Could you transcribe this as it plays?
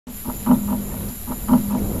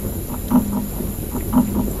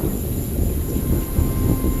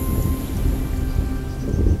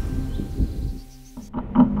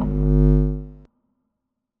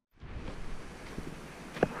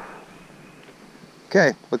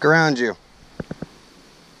Okay, look around you.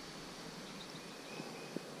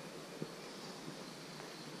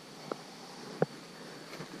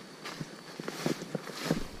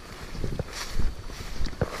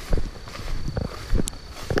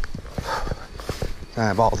 I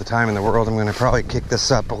have all the time in the world. I'm going to probably kick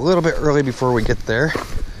this up a little bit early before we get there.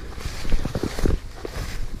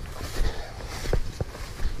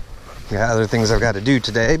 Got other things I've got to do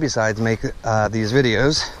today besides make these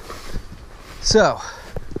videos. So,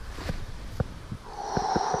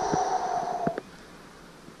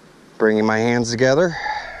 bringing my hands together.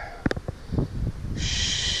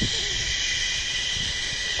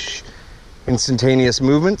 Instantaneous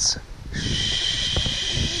movements.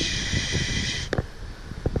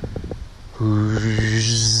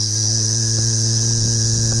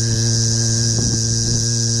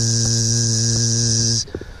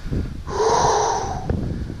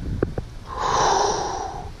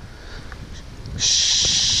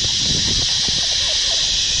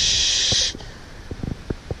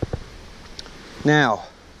 Now,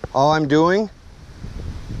 all I'm doing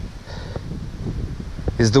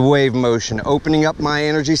is the wave motion, opening up my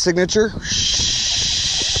energy signature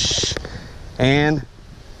and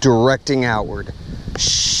directing outward.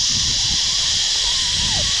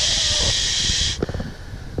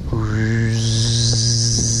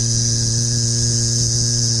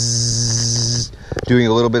 Doing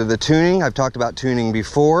a little bit of the tuning. I've talked about tuning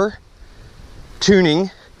before. Tuning.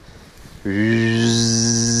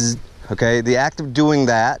 Okay, the act of doing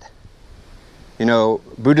that, you know,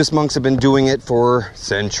 Buddhist monks have been doing it for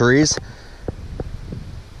centuries.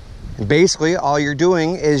 And basically, all you're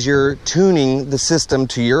doing is you're tuning the system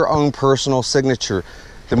to your own personal signature.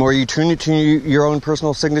 The more you tune it to your own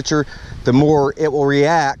personal signature, the more it will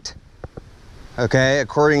react, okay,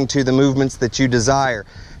 according to the movements that you desire.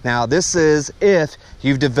 Now, this is if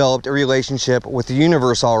you've developed a relationship with the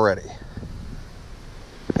universe already.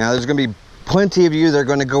 Now, there's going to be plenty of you that are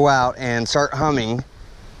going to go out and start humming,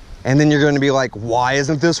 and then you're going to be like, why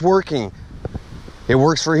isn't this working? It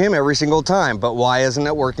works for him every single time, but why isn't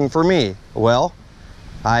it working for me? Well,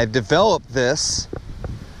 I've developed this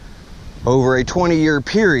over a 20-year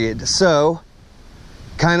period. So,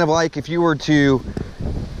 kind of like if you were to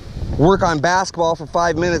work on basketball for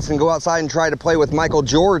 5 minutes and go outside and try to play with Michael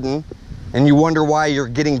Jordan, and you wonder why you're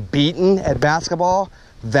getting beaten at basketball,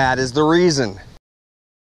 that is the reason.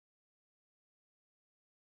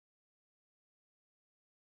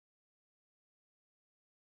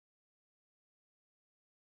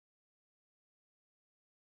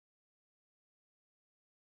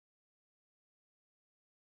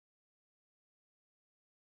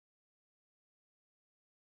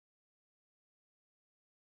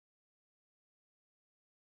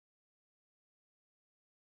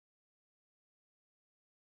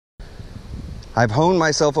 I've honed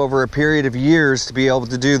myself over a period of years to be able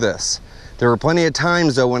to do this. There were plenty of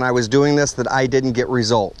times, though, when I was doing this that I didn't get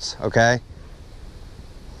results, okay?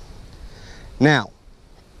 Now,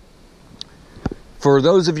 for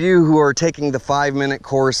those of you who are taking the 5-minute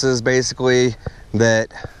courses, basically,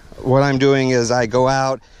 that what I'm doing is I go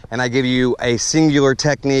out and I give you a singular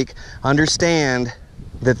technique. Understand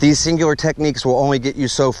that these singular techniques will only get you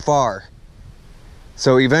so far.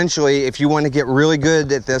 So eventually, if you want to get really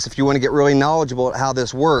good at this, if you want to get really knowledgeable at how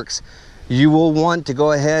this works, you will want to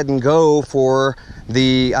go ahead and go for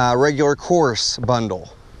the regular course bundle.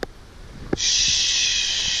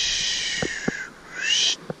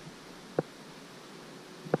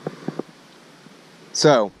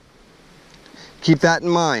 So, keep that in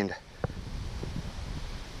mind.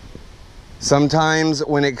 Sometimes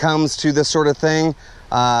when it comes to this sort of thing,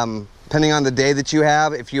 depending on the day that you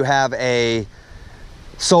have, if you have a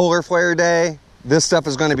solar flare day, this stuff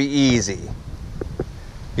is going to be easy.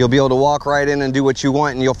 You'll be able to walk right in and do what you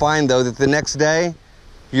want, and you'll find, though, that the next day,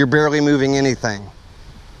 you're barely moving anything.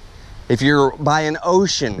 If you're by an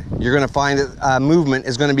ocean, you're going to find that movement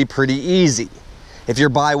is going to be pretty easy. If you're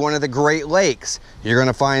by one of the Great Lakes, you're going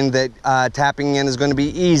to find that tapping in is going to be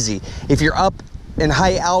easy. If you're up in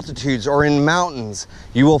high altitudes or in mountains,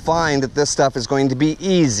 you will find that this stuff is going to be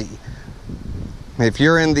easy. If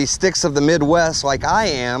you're in the sticks of the Midwest like I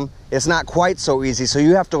am, it's not quite so easy, so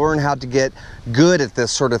you have to learn how to get good at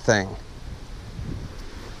this sort of thing.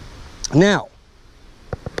 Now,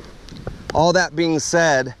 all that being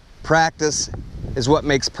said, practice is what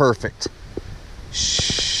makes perfect.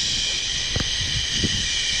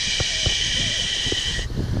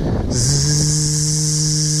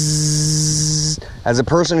 As a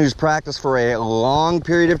person who's practiced for a long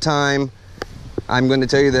period of time, I'm going to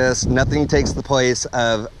tell you this: nothing takes the place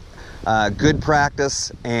of good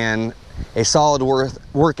practice and a solid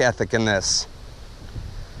work ethic in this.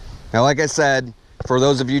 Now, like I said, for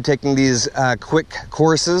those of you taking these quick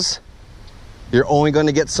courses, you're only going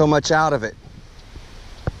to get so much out of it.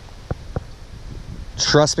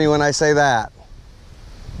 Trust me when I say that.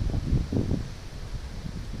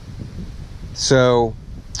 So,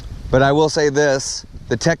 but I will say this,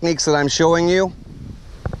 the techniques that I'm showing you,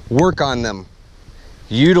 work on them.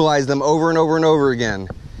 Utilize them over and over and over again.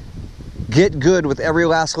 Get good with every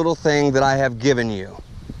last little thing that I have given you.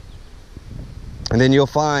 And then you'll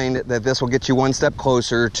find that this will get you one step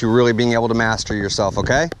closer to really being able to master yourself,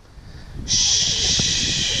 okay?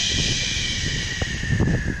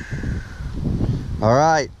 All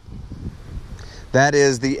right. That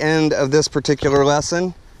is the end of this particular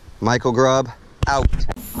lesson. Michael Grubb, out.